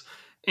classes,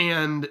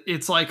 and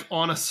it's like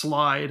on a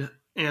slide,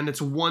 and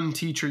it's one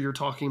teacher you're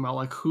talking about,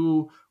 like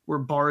who were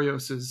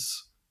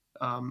Barrios's,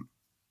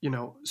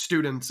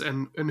 students,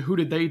 and who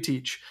did they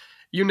teach?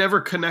 You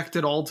never connect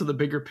it all to the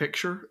bigger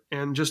picture,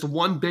 and just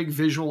one big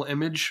visual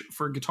image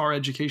for guitar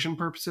education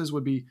purposes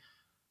would be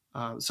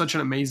such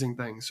an amazing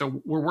thing.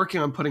 So we're working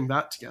on putting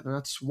that together.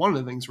 That's one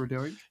of the things we're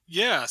doing.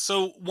 Yeah.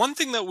 So one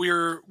thing that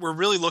we're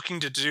really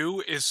looking to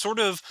do is sort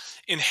of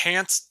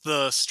enhance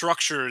the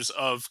structures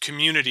of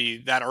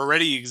community that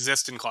already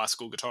exist in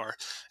classical guitar.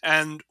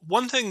 And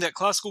one thing that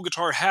classical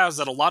guitar has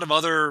that a lot of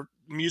other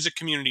music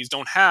communities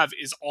don't have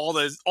is all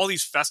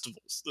these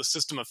festivals, the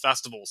system of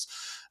festivals.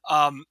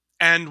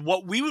 And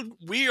what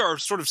we are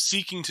sort of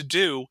seeking to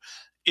do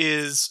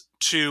is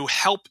to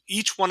help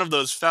each one of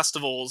those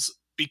festivals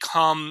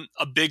become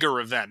a bigger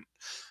event.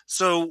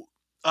 So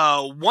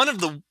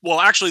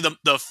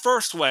the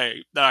first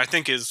way that I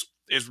think is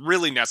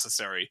really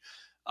necessary,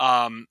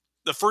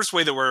 the first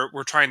way that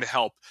we're trying to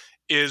help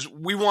is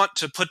we want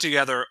to put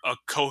together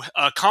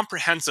a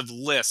comprehensive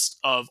list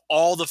of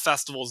all the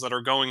festivals that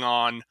are going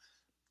on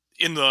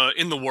in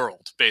the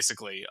world,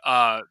 basically,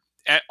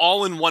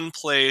 all in one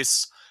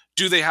place.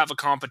 Do they have a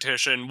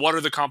competition? What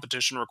are the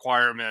competition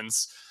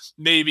requirements?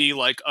 Maybe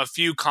like a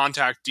few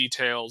contact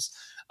details.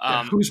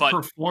 Who's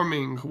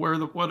performing?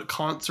 What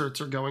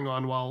concerts are going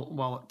on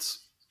while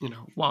it's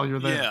while you're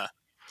there?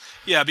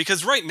 Yeah.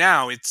 Because right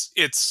now it's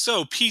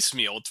so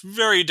piecemeal. It's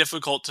very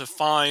difficult to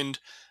find.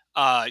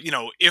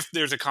 If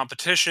there's a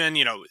competition,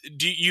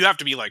 do you have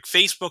to be like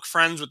Facebook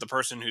friends with the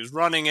person who's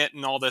running it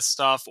and all this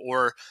stuff,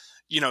 or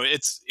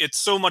it's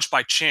so much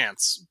by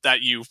chance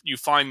that you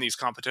find these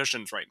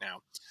competitions right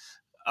now.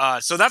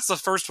 So that's the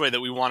first way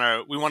that we want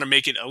to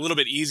make it a little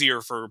bit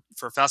easier for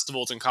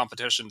festivals and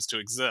competitions to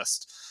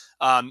exist.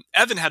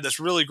 Evan had this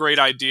really great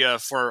idea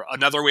for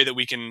another way that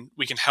we can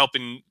help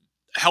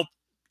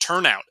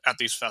turnout at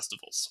these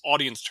festivals,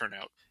 audience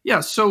turnout.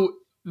 Yeah. So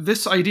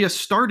this idea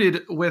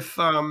started with,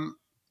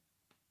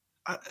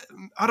 I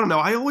don't know.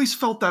 I always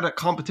felt that at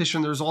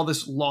competition, there's all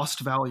this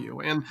lost value,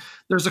 and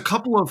there's a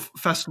couple of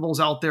festivals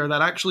out there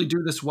that actually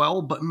do this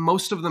well, but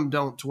most of them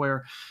don't,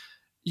 where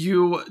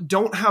you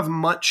don't have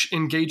much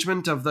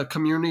engagement of the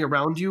community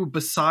around you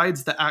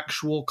besides the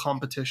actual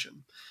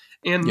competition.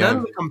 And none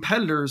of the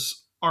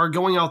competitors are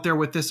going out there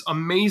with this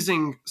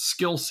amazing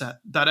skill set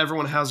that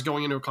everyone has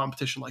going into a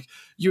competition. Like,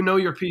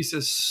 your piece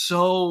is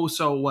so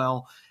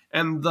well,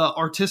 and the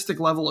artistic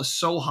level is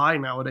so high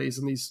nowadays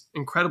in these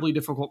incredibly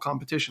difficult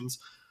competitions.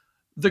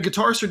 The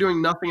guitarists are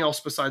doing nothing else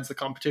besides the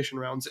competition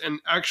rounds. And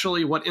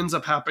actually what ends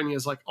up happening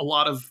is like a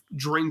lot of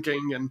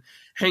drinking and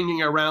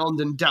hanging around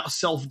and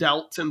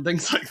self-doubt and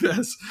things like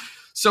this.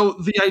 So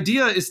the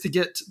idea is to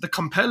get the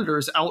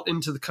competitors out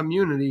into the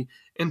community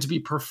and to be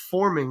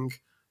performing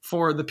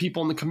for the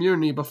people in the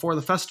community before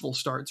the festival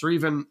starts, or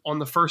even on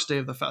the first day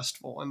of the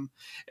festival.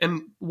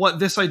 And what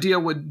this idea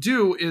would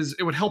do is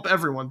it would help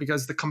everyone,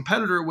 because the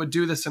competitor would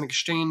do this in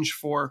exchange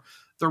for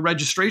the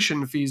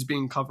registration fees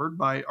being covered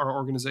by our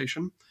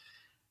organization.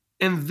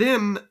 And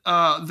then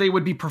they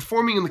would be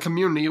performing in the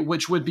community,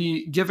 which would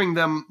be giving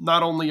them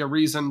not only a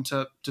reason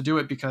to do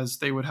it because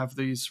they would have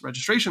these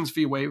registrations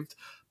fee waived,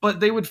 but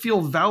they would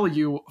feel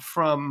value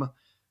from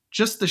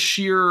just the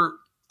sheer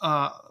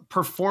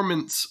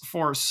performance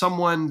for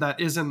someone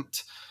that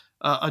isn't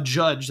a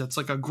judge, that's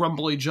like a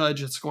grumbly judge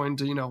that's going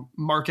to,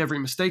 mark every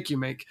mistake you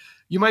make.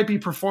 You might be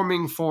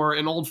performing for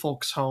an old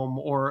folks home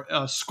or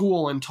a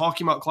school and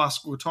talking about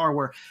classical guitar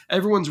where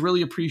everyone's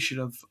really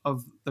appreciative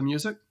of the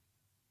music.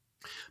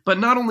 But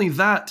not only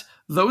that,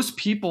 those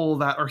people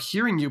that are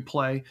hearing you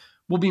play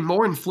will be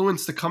more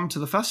influenced to come to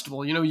the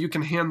festival. You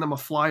can hand them a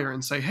flyer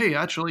and say, hey,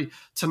 actually,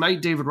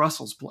 tonight David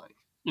Russell's playing.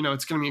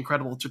 It's going to be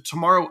incredible.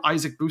 Tomorrow,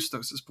 Isaac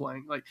Bustos is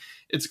playing. Like,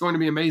 it's going to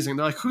be amazing.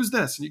 They're like, who's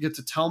this? And you get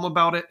to tell them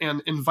about it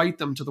and invite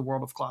them to the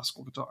world of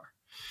classical guitar.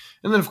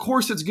 And then, of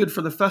course, it's good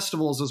for the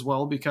festivals as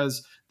well,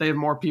 because they have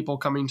more people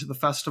coming to the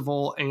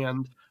festival,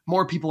 and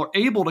more people are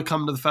able to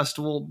come to the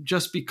festival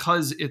just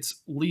because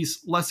it's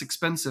less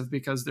expensive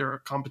because their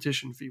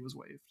competition fee was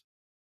waived.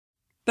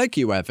 Thank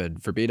you, Evan,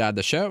 for being on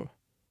the show.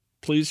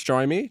 Please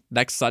join me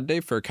next Sunday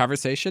for a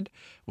conversation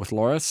with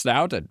Laura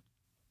Snowden.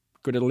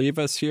 Going to leave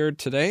us here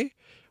today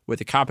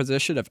with a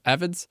composition of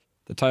Evan's.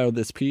 The title of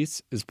this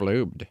piece is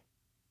Bloomed.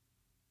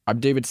 I'm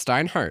David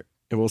Steinhardt,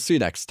 and we'll see you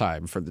next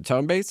time for the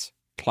Tone Base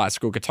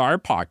Classical Guitar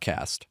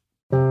Podcast.